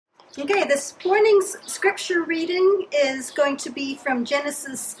Okay, this morning's scripture reading is going to be from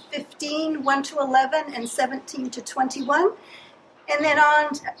Genesis 15, 1 to 11, and 17 to 21, and then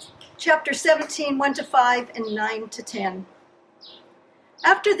on chapter 17, 1 to 5, and 9 to 10.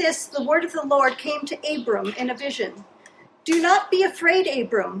 After this, the word of the Lord came to Abram in a vision. "Do not be afraid,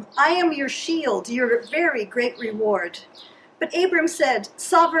 Abram. I am your shield, your very great reward." But Abram said,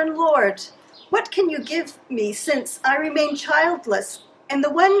 "Sovereign Lord, what can you give me since I remain childless? And the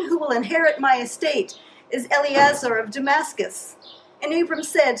one who will inherit my estate is Eliezer of Damascus." And Abram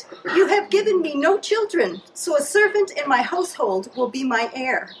said, "You have given me no children, so a servant in my household will be my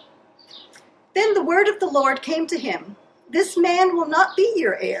heir." Then the word of the Lord came to him. "This man will not be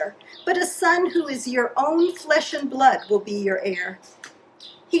your heir, but a son who is your own flesh and blood will be your heir."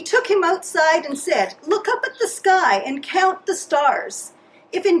 He took him outside and said, "Look up at the sky and count the stars,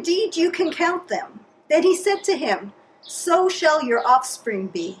 if indeed you can count them." Then he said to him, "So shall your offspring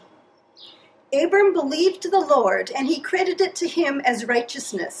be." Abram believed the Lord, and he credited it to him as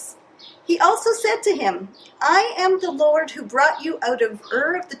righteousness. He also said to him, "I am the Lord who brought you out of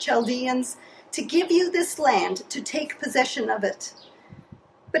Ur of the Chaldeans to give you this land, to take possession of it."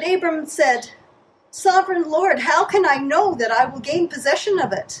 But Abram said, "Sovereign Lord, how can I know that I will gain possession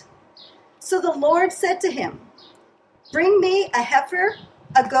of it?" So the Lord said to him, "Bring me a heifer,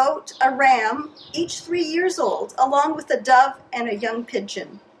 a goat, a ram, each 3 years old, along with a dove and a young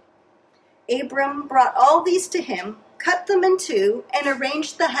pigeon." Abram brought all these to him, cut them in two, and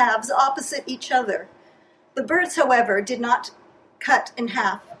arranged the halves opposite each other. The birds, however, did not cut in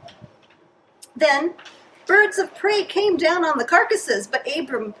half. Then birds of prey came down on the carcasses, but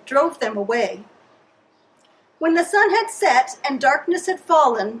Abram drove them away. When the sun had set and darkness had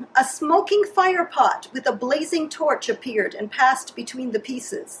fallen, a smoking firepot with a blazing torch appeared and passed between the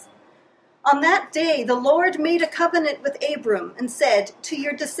pieces. On that day the Lord made a covenant with Abram and said, "To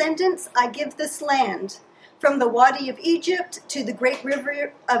your descendants I give this land, from the Wadi of Egypt to the great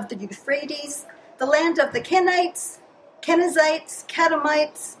river of the Euphrates, the land of the Kenites, Kenizzites,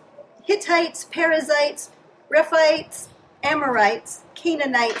 Kadmonites, Hittites, Perizzites, Rephaites, Amorites,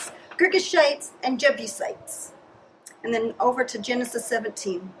 Canaanites, Girgashites, and Jebusites." And then over to Genesis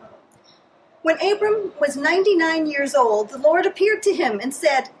 17. When Abram was 99 years old, the Lord appeared to him and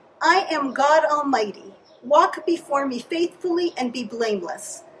said, "I am God Almighty. Walk before me faithfully and be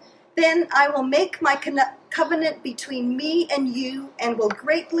blameless. Then I will make my covenant between me and you and will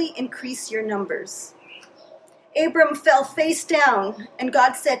greatly increase your numbers." Abram fell face down, and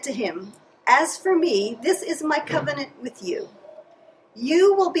God said to him, "As for me, this is my covenant with you.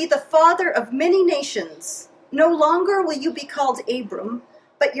 You will be the father of many nations. No longer will you be called Abram,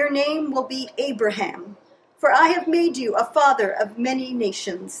 but your name will be Abraham, for I have made you a father of many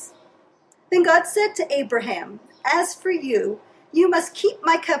nations." Then God said to Abraham, "As for you, you must keep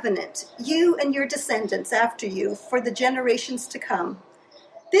my covenant, you and your descendants after you, for the generations to come.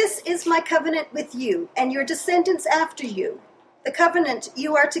 This is my covenant with you and your descendants after you, the covenant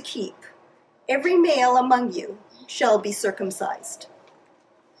you are to keep. Every male among you shall be circumcised."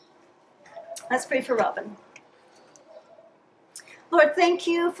 Let's pray for Robin. Lord, thank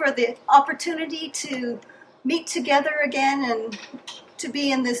you for the opportunity to meet together again and to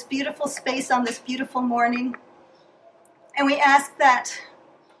be in this beautiful space on this beautiful morning. And we ask that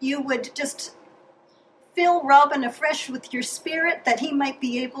you would just fill Robin afresh with your spirit, that he might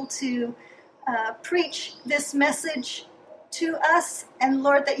be able to preach this message to us. And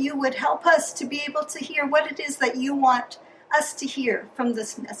Lord, that you would help us to be able to hear what it is that you want us to hear from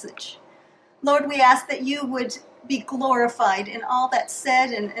this message. Lord, we ask that you would be glorified in all that's said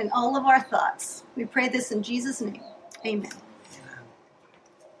and in all of our thoughts. We pray this in Jesus' name. Amen.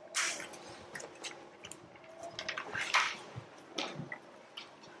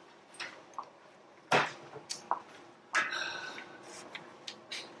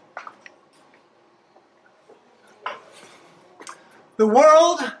 The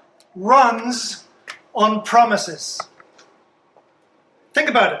world runs on promises. Think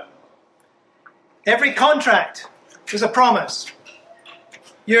about it. Every contract is a promise.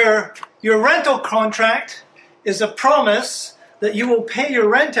 Your rental contract is a promise that you will pay your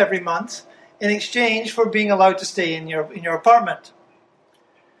rent every month in exchange for being allowed to stay in your apartment.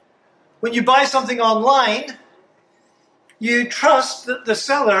 When you buy something online, you trust that the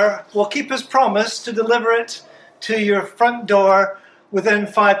seller will keep his promise to deliver it to your front door within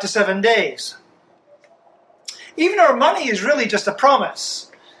 5 to 7 days. Even our money is really just a promise.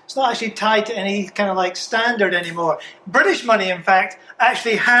 It's not actually tied to any kind of like standard anymore. British money, in fact,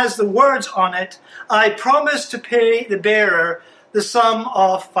 actually has the words on it, "I promise to pay the bearer the sum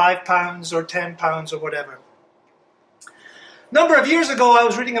of £5 or £10 or whatever." A number of years ago, I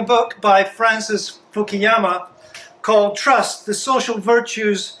was reading a book by Francis Fukuyama called Trust, the Social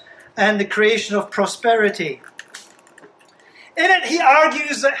Virtues and the Creation of Prosperity. In it, he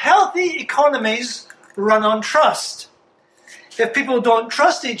argues that healthy economies run on trust. If people don't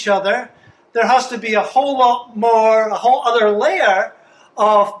trust each other, there has to be a whole other layer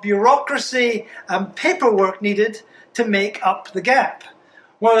of bureaucracy and paperwork needed to make up the gap.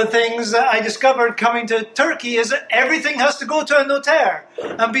 One of the things that I discovered coming to Turkey is that everything has to go to a notaire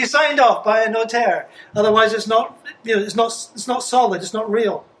and be signed off by a notaire. Otherwise, it's not solid. It's not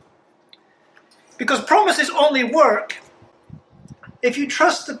real. Because promises only work if you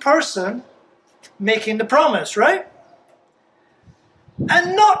trust the person making the promise, right?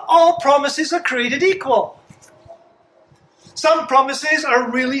 And not all promises are created equal. Some promises are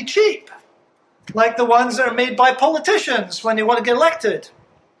really cheap, like the ones that are made by politicians when they want to get elected.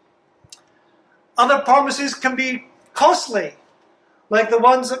 Other promises can be costly, like the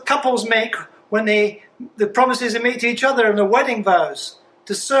ones that couples make when the promises they make to each other in their wedding vows,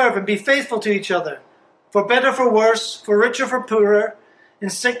 to serve and be faithful to each other, for better, for worse, for richer, for poorer, in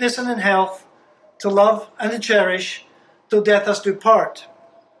sickness and in health, to love and to cherish, till death us do part.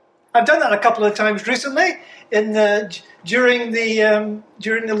 I've done that a couple of times recently. During the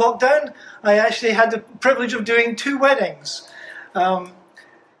lockdown, I actually had the privilege of doing 2 weddings,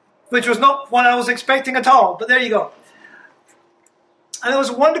 which was not what I was expecting at all. But there you go. And it was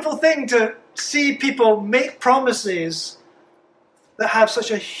a wonderful thing to see people make promises that have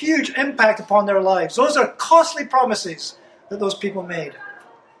such a huge impact upon their lives. Those are costly promises that those people made.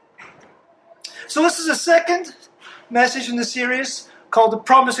 So this is the second message in the series called The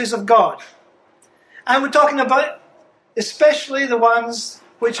Promises of God. And we're talking about especially the ones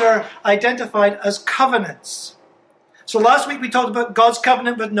which are identified as covenants. So last week we talked about God's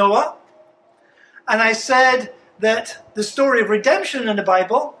covenant with Noah. And I said that the story of redemption in the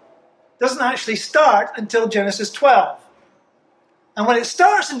Bible doesn't actually start until Genesis 12. And when it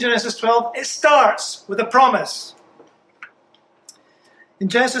starts in Genesis 12, it starts with a promise. In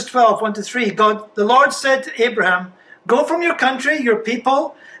Genesis 12, 1-3, the Lord said to Abraham, "Go from your country, your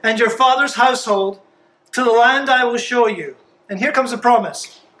people, and your father's household to the land I will show you." And here comes the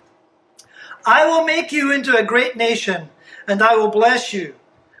promise. "I will make you into a great nation, and I will bless you.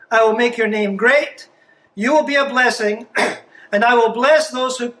 I will make your name great. You will be a blessing, and I will bless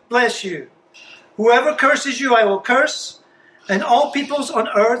those who bless you. Whoever curses you, I will curse, and all peoples on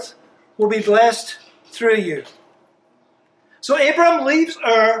earth will be blessed through you." So Abram leaves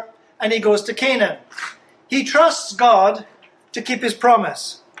Ur, and he goes to Canaan. He trusts God to keep his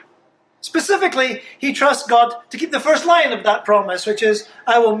promise. Specifically, he trusts God to keep the first line of that promise, which is,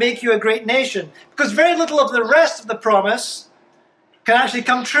 "I will make you a great nation." Because very little of the rest of the promise can actually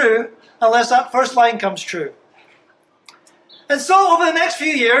come true unless that first line comes true. And so over the next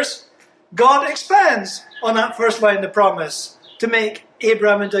few years, God expands on that first line of the promise to make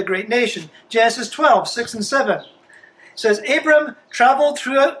Abram into a great nation. Genesis 12, 6 and 7. It says, Abram traveled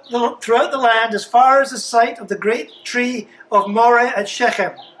throughout the land as far as the site of the great tree of Moreh at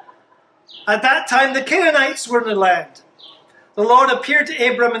Shechem. At that time the Canaanites were in the land. The Lord appeared to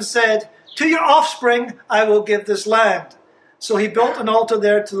Abram and said, "To your offspring I will give this land." So he built an altar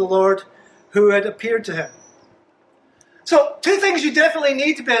there to the Lord who had appeared to him. So 2 things you definitely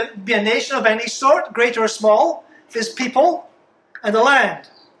need to be a nation of any sort, great or small, is people and the land.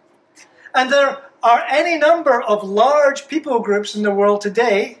 And there are any number of large people groups in the world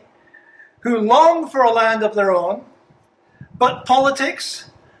today who long for a land of their own, but politics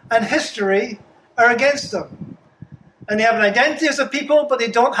and history are against them. And they have an identity as a people, but they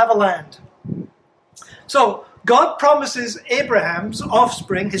don't have a land. So God promises Abraham's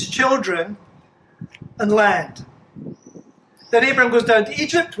offspring, his children, and land. Then Abraham goes down to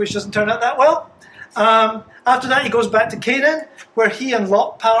Egypt, which doesn't turn out that well. After that, he goes back to Canaan, where he and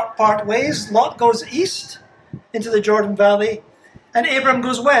Lot part ways. Lot goes east into the Jordan Valley, and Abram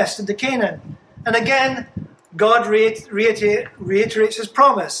goes west into Canaan. And again, God reiterates his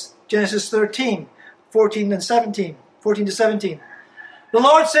promise. Genesis 13, 14 to 17. The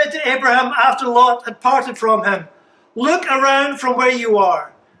Lord said to Abraham after Lot had parted from him, "Look around from where you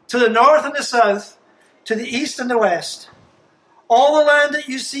are, to the north and the south, to the east and the west. All the land that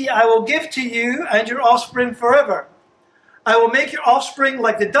you see I will give to you and your offspring forever. I will make your offspring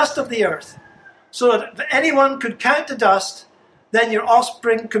like the dust of the earth, so that if anyone could count the dust, then your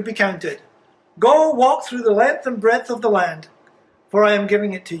offspring could be counted. Go walk through the length and breadth of the land, for I am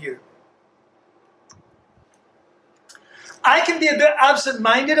giving it to you." I can be a bit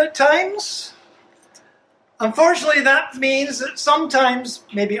absent-minded at times. Unfortunately, that means that sometimes,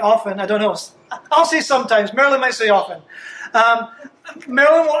 maybe often, I don't know. I'll say sometimes. Marilyn might say often.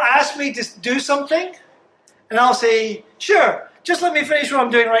 Marilyn will ask me to do something, and I'll say, sure, just let me finish what I'm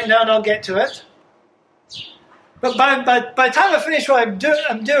doing right now and I'll get to it. But by the time I finish what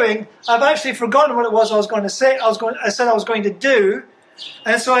I'm doing, I've actually forgotten what it was I was going to say. I said I was going to do,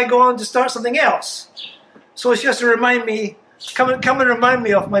 and so I go on to start something else. So it's just to remind me, come and remind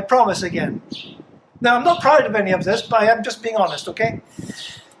me of my promise again. Now, I'm not proud of any of this, but I am just being honest, okay?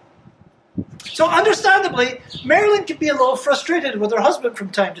 So understandably, Marilyn can be a little frustrated with her husband from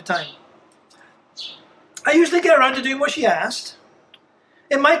time to time. I usually get around to doing what she asked.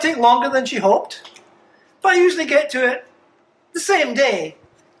 It might take longer than she hoped, but I usually get to it the same day,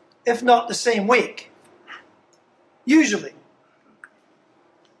 if not the same week. Usually.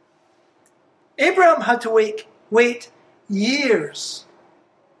 Abraham had to wait years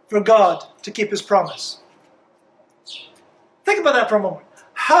for God to keep his promise. Think about that for a moment.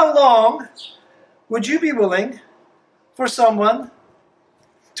 How long would you be willing for someone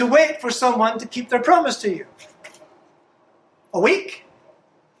to wait for someone to keep their promise to you? A week?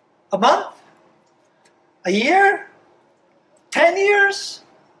 A month? A year? 10 years?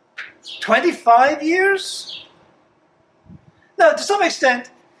 25 years? Now, to some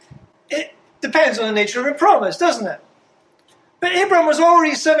extent, it depends on the nature of a promise, doesn't it? But Abraham was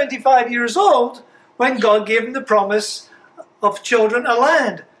already 75 years old when God gave him the promise of children and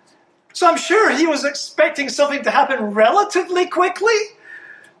land. So I'm sure he was expecting something to happen relatively quickly,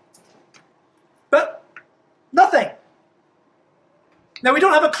 but nothing. Now, we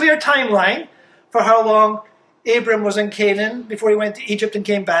don't have a clear timeline for how long Abram was in Canaan before he went to Egypt and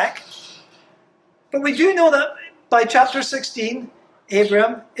came back. But we do know that by chapter 16,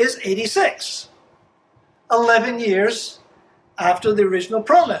 Abram is 86, 11 years after the original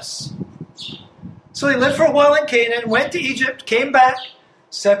promise. So he lived for a while in Canaan, went to Egypt, came back,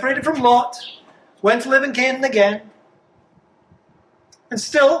 separated from Lot, went to live in Canaan again, and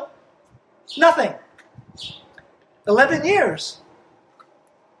still nothing. 11 years.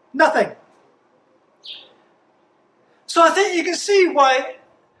 Nothing. So I think you can see why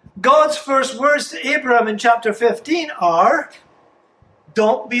God's first words to Abraham in chapter 15 are,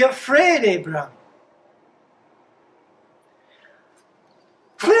 don't be afraid, Abraham.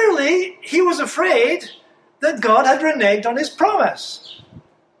 Clearly, he was afraid that God had reneged on his promise.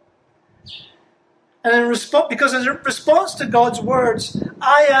 And in because in response to God's words,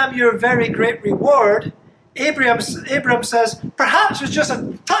 I am your very great reward, Abraham says, perhaps it's just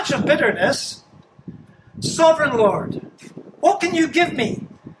a touch of bitterness. Sovereign Lord, what can you give me,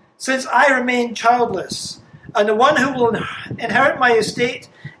 since I remain childless? And the one who will inherit my estate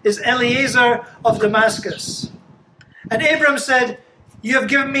is Eliezer of Damascus. And Abraham said, you have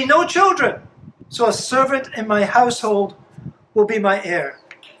given me no children, so a servant in my household will be my heir.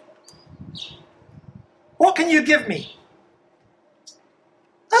 What can you give me?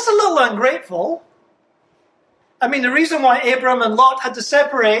 That's a little ungrateful. I mean, the reason why Abram and Lot had to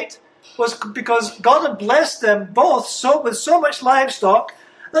separate was because God had blessed them both with so much livestock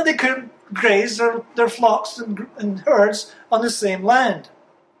that they couldn't graze their flocks and herds on the same land.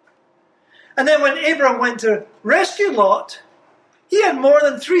 And then when Abram went to rescue Lot, he had more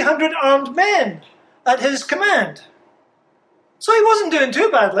than 300 armed men at his command. So he wasn't doing too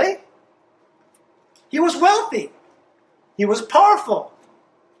badly. He was wealthy. He was powerful.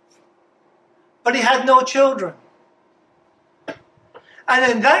 But he had no children.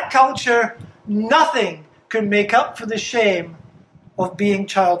 And in that culture, nothing could make up for the shame of being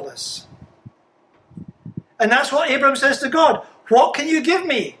childless. And that's what Abram says to God. What can you give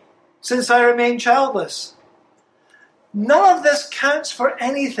me, since I remain childless? None of this counts for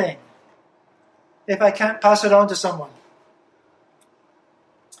anything if I can't pass it on to someone.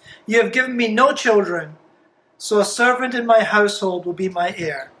 You have given me no children, so a servant in my household will be my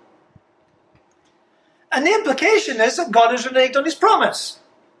heir. And the implication is that God has reneged on his promise.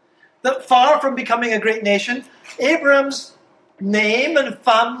 That far from becoming a great nation, Abram's name and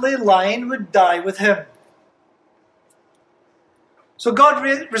family line would die with him. So God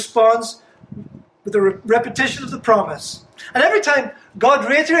responds with a repetition of the promise. And every time God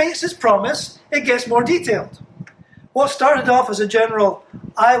reiterates his promise, it gets more detailed. What started off as a general,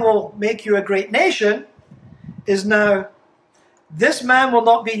 I will make you a great nation, is now, this man will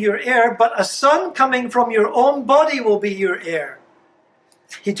not be your heir, but a son coming from your own body will be your heir.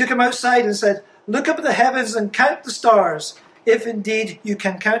 He took him outside and said, look up at the heavens and count the stars, if indeed you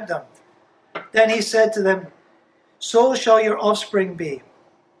can count them. Then he said to them, so shall your offspring be.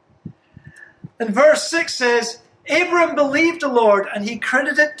 And verse 6 says, Abram believed the Lord, and he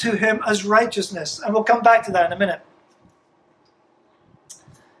credited it to him as righteousness. And we'll come back to that in a minute.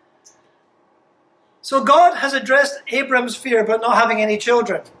 So God has addressed Abram's fear about not having any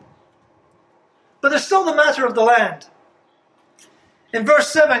children. But there's still the matter of the land. In verse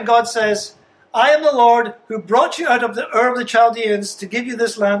 7, God says, I am the Lord who brought you out of the Ur of the Chaldeans to give you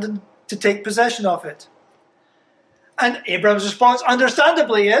this land and to take possession of it. And Abram's response,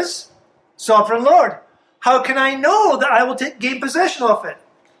 understandably, is, Sovereign Lord, how can I know that I will gain possession of it?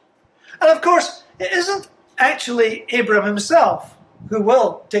 And of course, it isn't actually Abram himself who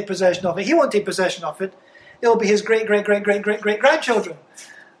will take possession of it. He won't take possession of it. It will be his great-great-great-great-great-grandchildren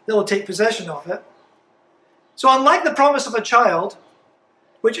that will take possession of it. So unlike the promise of a child,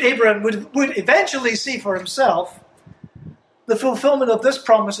 which Abraham would eventually see for himself, the fulfillment of this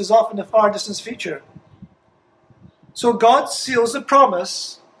promise is often a far distant future. So God seals the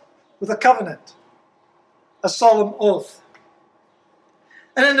promise with a covenant, a solemn oath.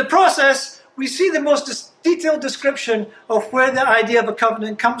 And in the process, we see the most detailed description of where the idea of a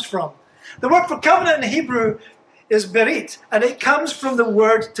covenant comes from. The word for covenant in Hebrew is berit, and it comes from the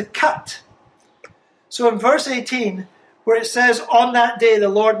word to cut. So in verse 18, where it says, on that day the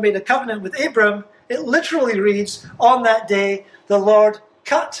Lord made a covenant with Abram, it literally reads, on that day the Lord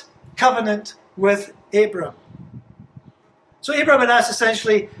cut covenant with Abram. So Abram had asked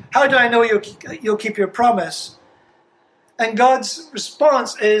essentially, how do I know you'll keep your promise? And God's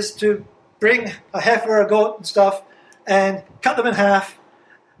response is to bring a heifer, a goat and stuff, and cut them in half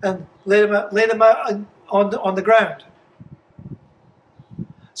and lay them out on the ground.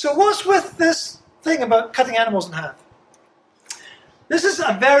 So what's with this thing about cutting animals in half? This is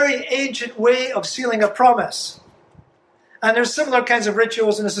a very ancient way of sealing a promise. And there's similar kinds of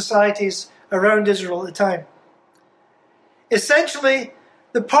rituals in the societies around Israel at the time. Essentially,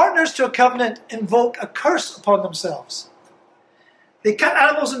 the partners to a covenant invoke a curse upon themselves. They cut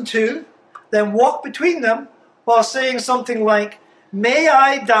animals in two, then walk between them while saying something like, may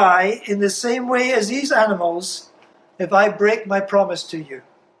I die in the same way as these animals if I break my promise to you.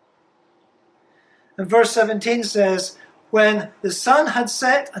 And verse 17 says, when the sun had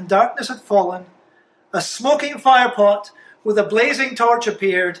set and darkness had fallen, a smoking firepot with a blazing torch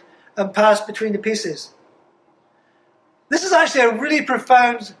appeared and passed between the pieces. This is actually a really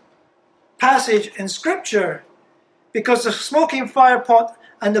profound passage in Scripture because the smoking firepot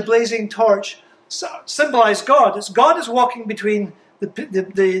and the blazing torch symbolize God. God is walking between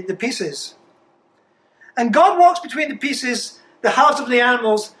the pieces. And God walks between the pieces, the halves of the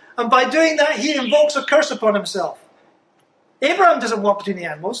animals, and by doing that he invokes a curse upon himself. Abraham doesn't walk between the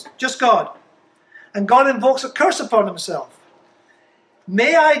animals, just God. And God invokes a curse upon himself.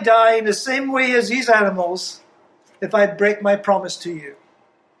 May I die in the same way as these animals if I break my promise to you.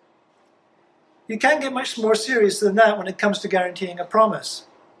 You can't get much more serious than that when it comes to guaranteeing a promise.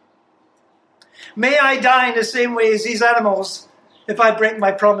 May I die in the same way as these animals if I break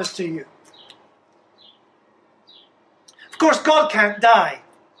my promise to you. Of course, God can't die.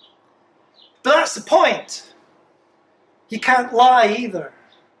 But that's the point. He can't lie either.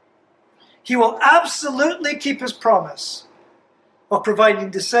 He will absolutely keep his promise of providing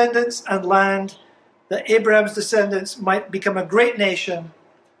descendants and land that Abraham's descendants might become a great nation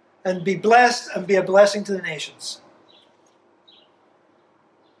and be blessed and be a blessing to the nations.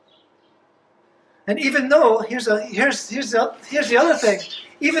 And even though, here's the other thing,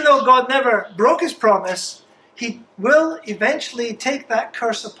 even though God never broke his promise, he will eventually take that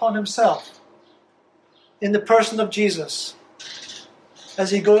curse upon himself in the person of Jesus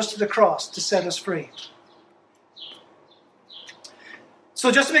as he goes to the cross to set us free.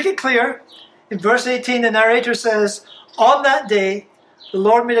 So just to make it clear, in verse 18 the narrator says, on that day the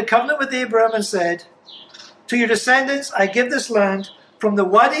Lord made a covenant with Abraham and said, to your descendants I give this land from the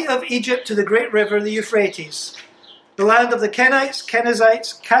Wadi of Egypt to the great river, the Euphrates, the land of the Kenites,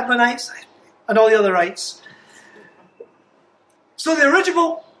 Kenizzites, Cadmonites, and all the other rights. So the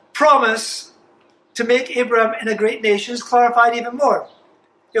original promise to make Abraham in a great nation is clarified even more.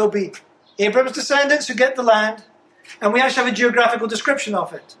 It will be Abraham's descendants who get the land, and we actually have a geographical description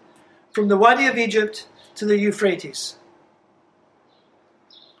of it, from the Wadi of Egypt to the Euphrates.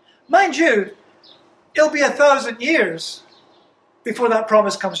 Mind you, it'll be 1,000 years before that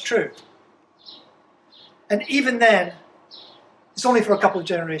promise comes true. And even then, it's only for a couple of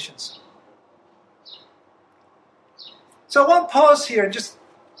generations. So I want to pause here and just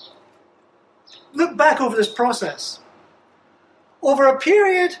look back over this process. Over a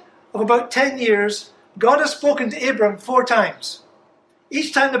period of about 10 years, God has spoken to Abram 4 times.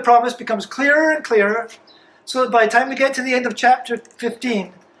 Each time the promise becomes clearer and clearer, so that by the time we get to the end of chapter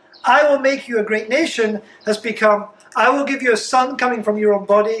 15, I will make you a great nation has become, I will give you a son coming from your own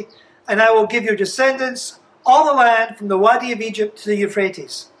body, and I will give your descendants all the land from the Wadi of Egypt to the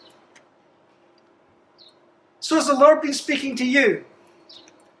Euphrates. So has the Lord been speaking to you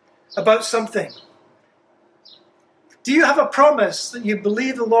about something? Do you have a promise that you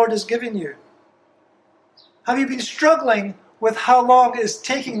believe the Lord has given you? Have you been struggling with how long it is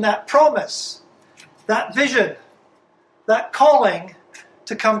taking that promise, that vision, that calling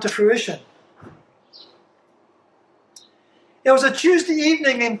to come to fruition? It was a Tuesday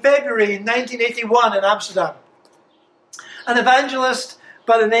evening in February 1981 in Amsterdam. An evangelist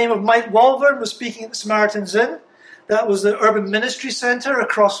by the name of Mike Walvern was speaking at the Samaritan's Inn. That was the urban ministry centre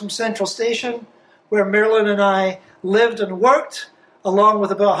across from Central Station, where Marilyn and I lived and worked, along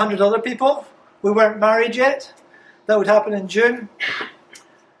with about 100 other people. We weren't married yet. That would happen in June.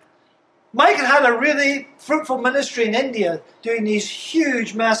 Mike had a really fruitful ministry in India, doing these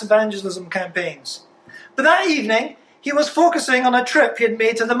huge mass evangelism campaigns. But that evening, he was focusing on a trip he had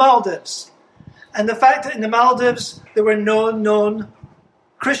made to the Maldives, and the fact that in the Maldives there were no known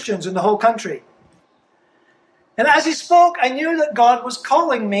Christians in the whole country. And as he spoke, I knew that God was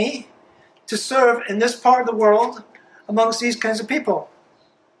calling me to serve in this part of the world amongst these kinds of people.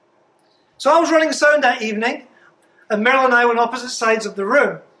 So I was running sound that evening, and Meryl and I were on opposite sides of the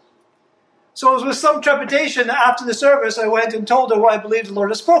room. So it was with some trepidation that after the service I went and told her what I believed the Lord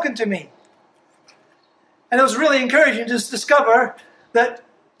had spoken to me. And it was really encouraging to discover that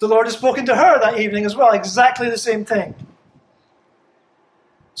the Lord had spoken to her that evening as well, exactly the same thing.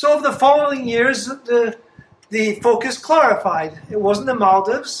 So over the following years, the focus clarified. It wasn't the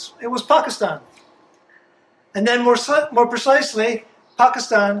Maldives, it was Pakistan. And then more precisely,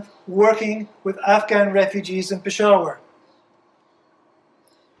 Pakistan working with Afghan refugees in Peshawar.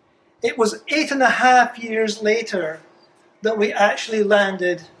 It was 8.5 years later that we actually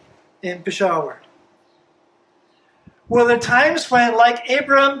landed in Peshawar. Were there times when, like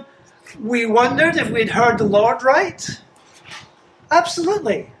Abram, we wondered if we'd heard the Lord right?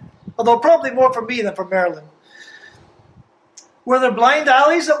 Absolutely. Although probably more for me than for Marilyn. Were there blind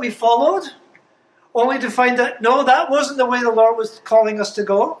alleys that we followed, only to find that, no, that wasn't the way the Lord was calling us to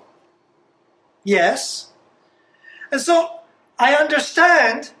go? Yes. And so I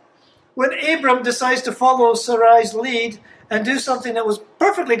understand when Abram decides to follow Sarai's lead and do something that was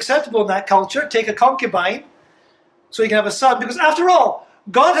perfectly acceptable in that culture, take a concubine, so he can have a son. Because after all,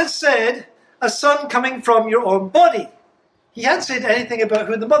 God had said, a son coming from your own body. He hadn't said anything about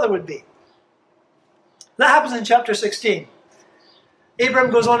who the mother would be. That happens in chapter 16.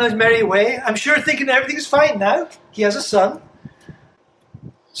 Abram goes on his merry way, I'm sure thinking everything's fine now. He has a son.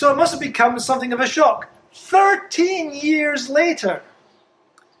 So it must have become something of a shock. 13 years later,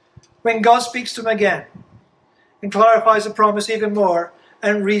 when God speaks to him again and clarifies the promise even more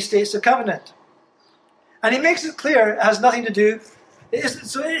and restates the covenant. And he makes it clear it has nothing to do, it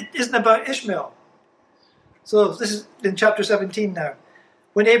isn't about Ishmael. So this is in chapter 17 now.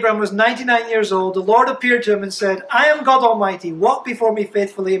 When Abraham was 99 years old, the Lord appeared to him and said, I am God Almighty, walk before me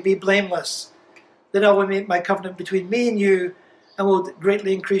faithfully and be blameless. Then I will make my covenant between me and you and will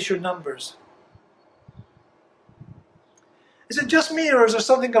greatly increase your numbers. Is it just me, or is there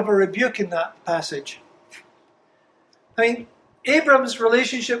something of a rebuke in that passage? I mean, Abram's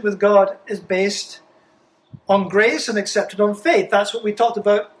relationship with God is based on grace and accepted on faith. That's what we talked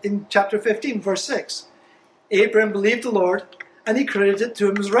about in chapter 15, verse 6. Abram believed the Lord, and he credited it to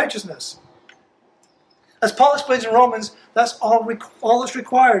him as righteousness. As Paul explains in Romans, that's all that's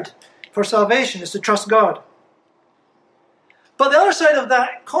required for salvation, is to trust God. But the other side of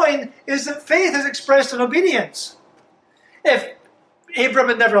that coin is that faith is expressed in obedience. If Abram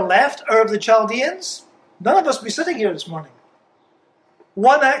had never left Ur of the Chaldeans, none of us would be sitting here this morning.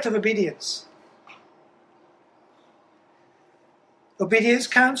 One act of obedience. Obedience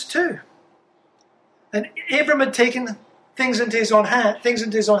counts too. And Abram had taken things into his own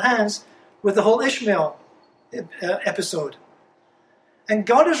hands with the whole Ishmael episode. And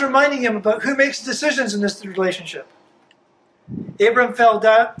God is reminding him about who makes decisions in this relationship. Abram fell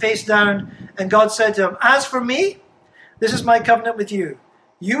down, face down, and God said to him, as for me, this is my covenant with you.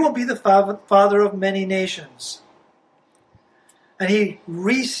 You will be the father of many nations. And he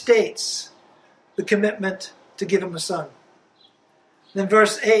restates the commitment to give him a son. Then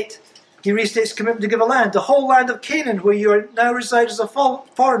verse 8, he restates commitment to give a land. The whole land of Canaan, where you now reside as a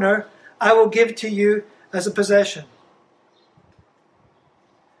foreigner, I will give to you as a possession.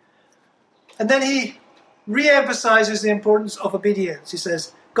 And then he re-emphasizes the importance of obedience. He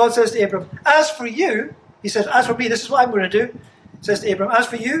says, God says to Abram, as for you, he says, as for me, this is what I'm going to do. He says to Abram, as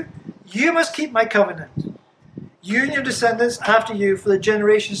for you, you must keep my covenant. You and your descendants after you for the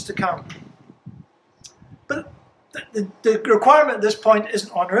generations to come. But the requirement at this point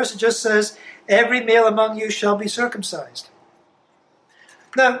isn't onerous. It just says, every male among you shall be circumcised.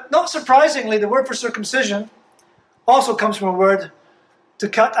 Now, not surprisingly, the word for circumcision also comes from a word to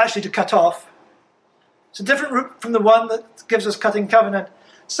cut, actually to cut off. It's a different root from the one that gives us cutting covenant.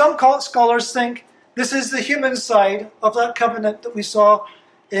 Some scholars think this is the human side of that covenant that we saw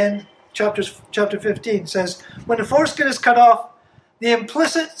in chapter 15. It says, when the foreskin is cut off, the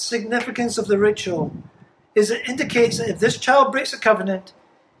implicit significance of the ritual is it indicates that if this child breaks the covenant,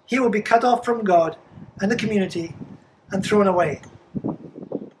 he will be cut off from God and the community and thrown away.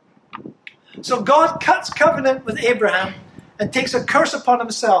 So God cuts covenant with Abraham and takes a curse upon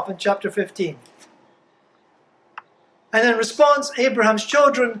himself in chapter 15. And in response, Abraham's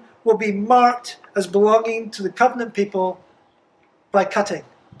children will be marked as belonging to the covenant people by cutting,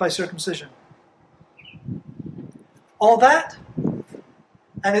 by circumcision. All that,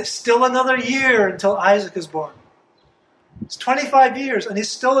 and it's still another year until Isaac is born. It's 25 years, and it's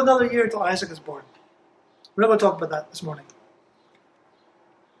still another year until Isaac is born. We're not going to talk about that this morning.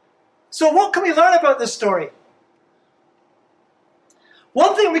 So what can we learn about this story?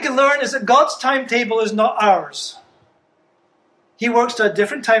 One thing we can learn is that God's timetable is not ours. He works to a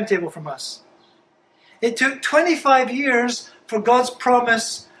different timetable from us. It took 25 years for God's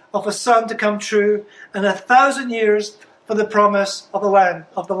promise of a son to come true, and 1,000 years for the promise of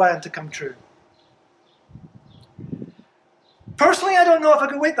the land to come true. Personally, I don't know if I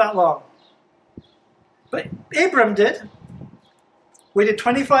could wait that long. But Abram did. Waited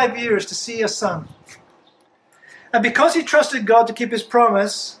 25 years to see a son. And because he trusted God to keep his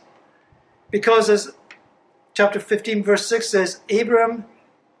promise, because as chapter 15 verse 6 says, Abram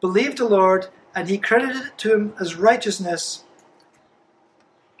believed the Lord and he credited it to him as righteousness,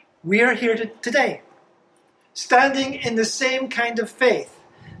 we are here today, standing in the same kind of faith,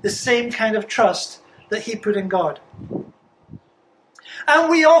 the same kind of trust that he put in God. And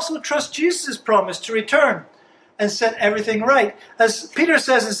we also trust Jesus' promise to return and set everything right. As Peter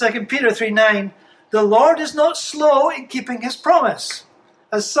says in 2 Peter 3:9, the Lord is not slow in keeping his promise,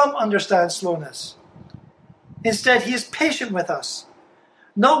 as some understand slowness. Instead, he is patient with us,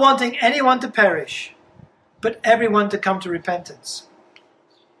 not wanting anyone to perish, but everyone to come to repentance.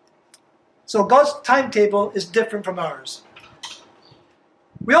 So God's timetable is different from ours.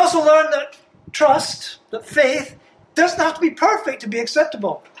 We also learn that trust, that faith, doesn't have to be perfect to be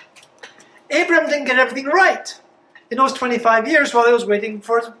acceptable. Abraham didn't get everything right in those 25 years while he was waiting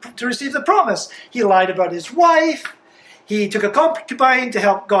to receive the promise. He lied about his wife. He took a concubine to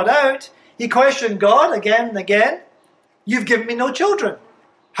help God out. He questioned God again and again. You've given me no children.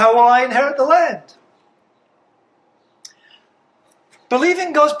 How will I inherit the land?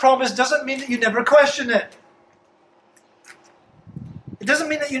 Believing God's promise doesn't mean that you never question it. It doesn't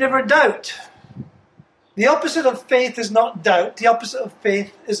mean that you never doubt. The opposite of faith is not doubt. The opposite of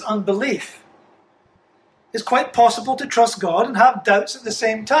faith is unbelief. It's quite possible to trust God and have doubts at the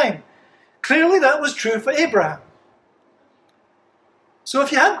same time. Clearly that was true for Abraham. So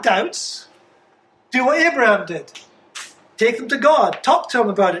if you have doubts, do what Abraham did. Take them to God. Talk to him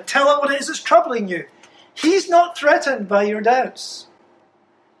about it. Tell him what it is that's troubling you. He's not threatened by your doubts.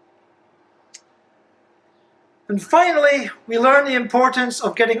 And finally, we learn the importance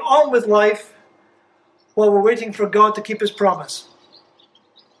of getting on with life while we're waiting for God to keep his promise.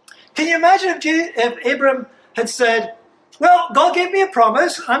 Can you imagine if Abram had said, well, God gave me a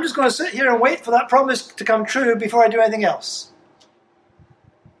promise, I'm just going to sit here and wait for that promise to come true before I do anything else.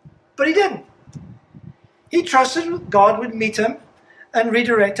 But he didn't. He trusted God would meet him and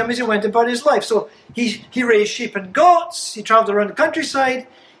redirect him as he went about his life. So he raised sheep and goats, he traveled around the countryside,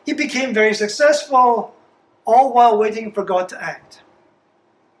 he became very successful, all while waiting for God to act.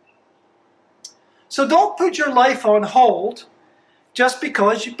 So don't put your life on hold just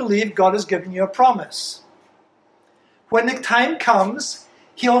because you believe God has given you a promise. When the time comes,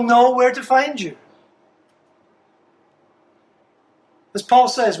 he'll know where to find you. As Paul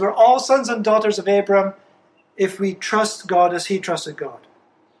says, we're all sons and daughters of Abram if we trust God as he trusted God.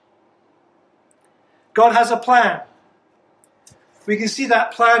 God has a plan. We can see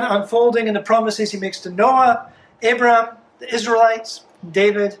that plan unfolding in the promises he makes to Noah, Abraham, the Israelites,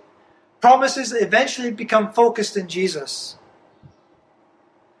 David. Promises that eventually become focused in Jesus.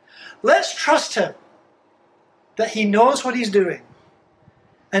 Let's trust him that he knows what he's doing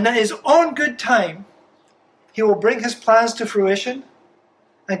and that his own good time he will bring his plans to fruition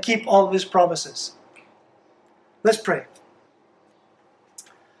and keep all of his promises. Let's pray.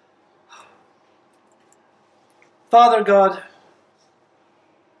 Father God,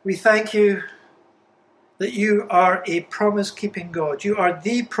 we thank you that you are a promise-keeping God. You are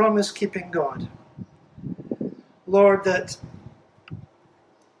the promise-keeping God. Lord, that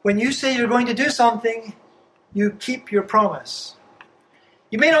when you say you're going to do something, you keep your promise.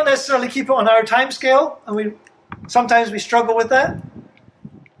 You may not necessarily keep it on our time scale, and Sometimes we struggle with that.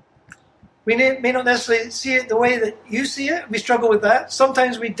 We may not necessarily see it the way that you see it. We struggle with that.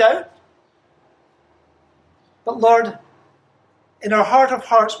 Sometimes we doubt. But Lord, in our heart of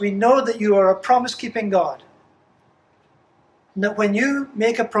hearts, we know that you are a promise-keeping God. And that when you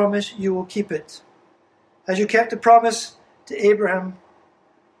make a promise, you will keep it. As you kept a promise to Abraham,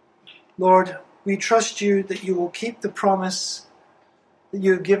 Lord, we trust you that you will keep the promise that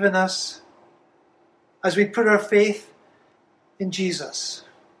you have given us as we put our faith in Jesus.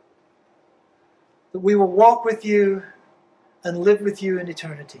 That we will walk with you and live with you in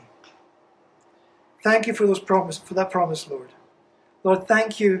eternity. Thank you for that promise, Lord. Lord,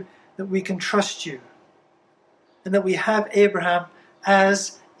 thank you that we can trust you and that we have Abraham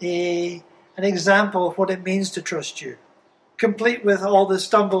as an example of what it means to trust you, complete with all the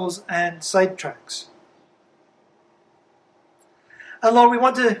stumbles and sidetracks. And Lord, we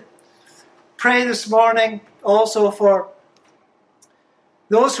want to pray this morning also for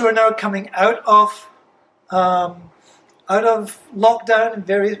those who are now coming out of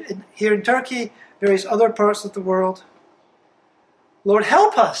lockdown here in Turkey, various other parts of the world. Lord,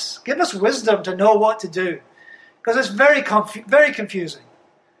 help us. Give us wisdom to know what to do, because it's very confusing.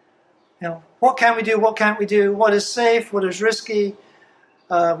 What can we do? What can't we do? What is safe? What is risky?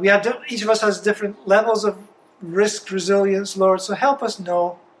 Each of us has different levels of risk resilience, Lord. So help us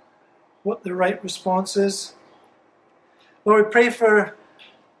know what the right response is. Lord, we pray for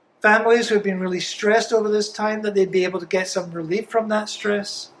families who have been really stressed over this time, that they'd be able to get some relief from that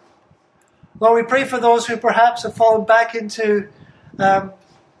stress. Lord, we pray for those who perhaps have fallen back into bad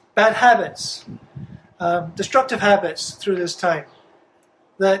habits, destructive habits through this time,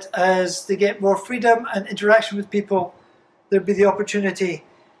 that as they get more freedom and interaction with people, there'll be the opportunity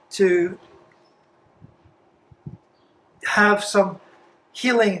to have some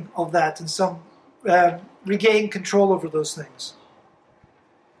healing of that and some regain control over those things.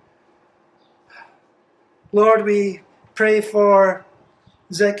 Lord, we pray for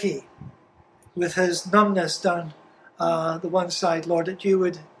Zeki with his numbness down the one side, Lord, that you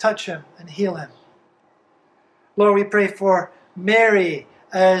would touch him and heal him. Lord, we pray for Mary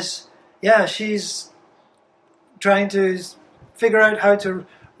as, she's trying to figure out how to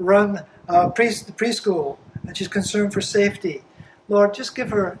run the preschool, and she's concerned for safety. Lord, just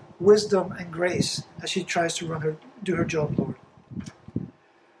give her wisdom and grace as she tries to do her job, Lord.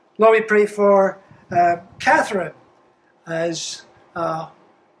 Lord, we pray for Catherine as her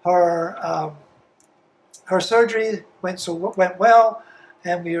surgery went well,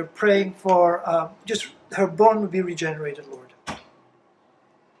 and we are praying for just her bone would be regenerated, Lord.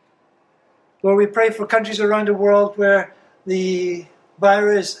 Lord, we pray for countries around the world where the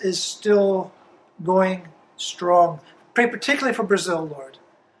virus is still going strong. Pray particularly for Brazil, Lord,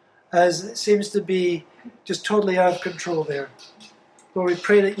 as it seems to be just totally out of control there. Lord, we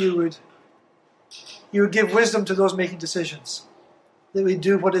pray that you would give wisdom to those making decisions, that we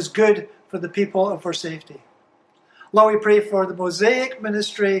do what is good for the people and for safety. Lord, we pray for the Mosaic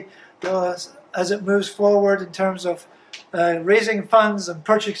ministry as it moves forward in terms of raising funds and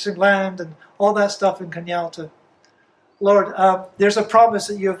purchasing land and all that stuff in Kanyalta. Lord, there's a promise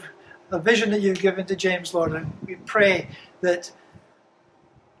that a vision that you've given to James, Lord, and we pray that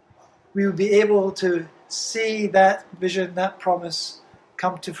we will be able to see that vision, that promise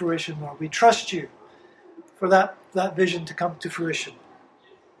come to fruition, Lord. We trust you for that vision to come to fruition.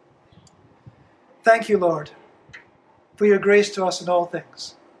 Thank you, Lord, for your grace to us in all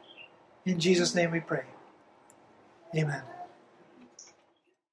things. In Jesus' name we pray. Amen.